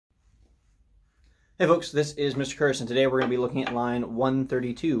Hey folks, this is Mr. Curtis, and today we're going to be looking at line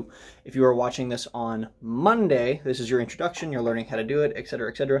 132. If you are watching this on Monday, this is your introduction, you're learning how to do it, etc.,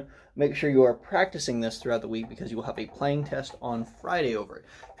 etc. Make sure you are practicing this throughout the week because you will have a playing test on Friday over it.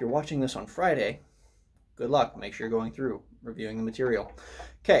 If you're watching this on Friday, good luck. Make sure you're going through, reviewing the material.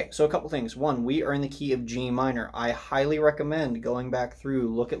 Okay, so a couple things. One, we are in the key of G minor. I highly recommend going back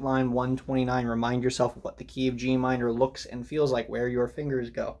through, look at line 129, remind yourself what the key of G minor looks and feels like, where your fingers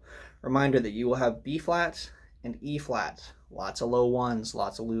go. Reminder that you will have B flats and E flats, lots of low ones,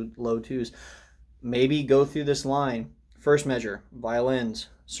 lots of low twos. Maybe go through this line. First measure, violins,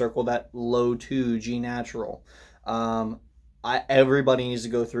 circle that low two, G natural. Everybody needs to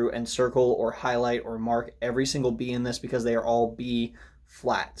go through and circle or highlight or mark every single B in this because they are all B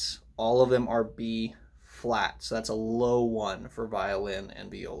flats. All of them are B flats. So that's a low one for violin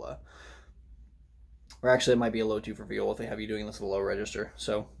and viola. Or actually, it might be a low two for viola if they have you doing this at a low register.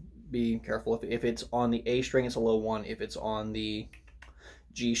 So be careful. If it's on the A string, it's a low one. If it's on the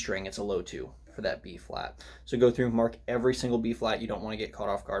G string, it's a low two for that B flat. So go through and mark every single B flat. You don't want to get caught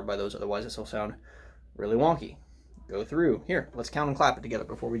off guard by those, otherwise this will sound really wonky. Go through. Here, let's count and clap it together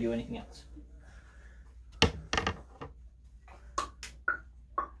before we do anything else.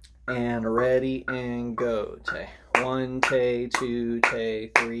 And ready and go. Tay. 1 tay, 2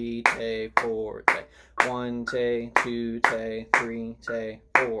 tay, 3 tay, 4 tay. 1 tay, 2 tay, 3 tay,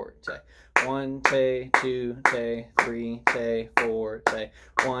 4 tay. 1 tay, 2 tay, 3 tay, 4 tay.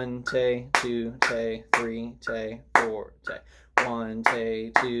 1 tay, 2 tay, 3 tay, 4 tay. 1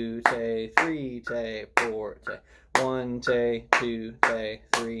 tay, 2 tay, 3 tay, 4 tay. 1 tay, 2 tay,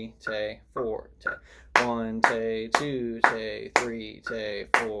 3 tay, 4 tay. 1 tay, 2 tay, 3 tay,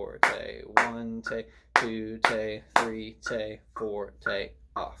 4 tay. 1 tay, 2 tay, 3 tay, 4 tay,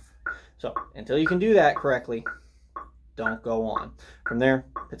 off. So until you can do that correctly, don't go on. From there,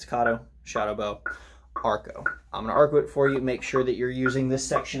 pizzicato, shadow bow, arco. I'm going to arco it for you. Make sure that you're using this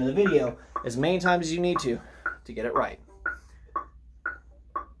section of the video as many times as you need to get it right.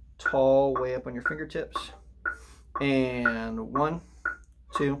 Tall way up on your fingertips. And 1,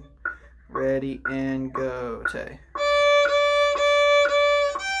 2, ready and go, tay.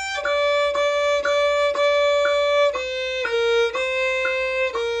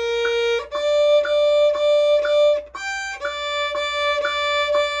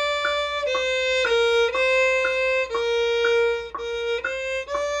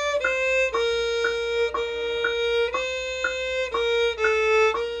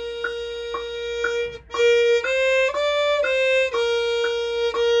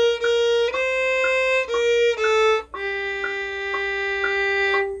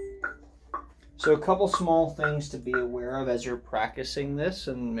 So a couple small things to be aware of as you're practicing this,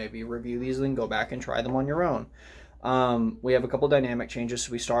 and maybe review these and then go back and try them on your own. We have a couple dynamic changes.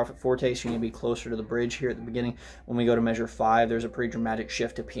 So we start off at forte, so you need to be closer to the bridge here at the beginning. When we go to measure 5, there's a pretty dramatic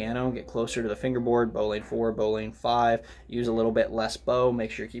shift to piano. Get closer to the fingerboard, bow lane 4, bow lane 5. Use a little bit less bow. Make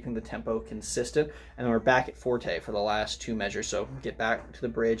sure you're keeping the tempo consistent. And then we're back at forte for the last 2 measures. So get back to the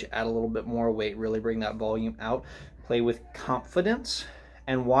bridge, add a little bit more weight, really bring that volume out. Play with confidence.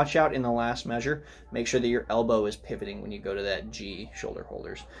 And watch out in the last measure. Make sure that your elbow is pivoting when you go to that G shoulder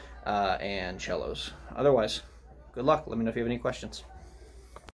holders and cellos. Otherwise, good luck. Let me know if you have any questions.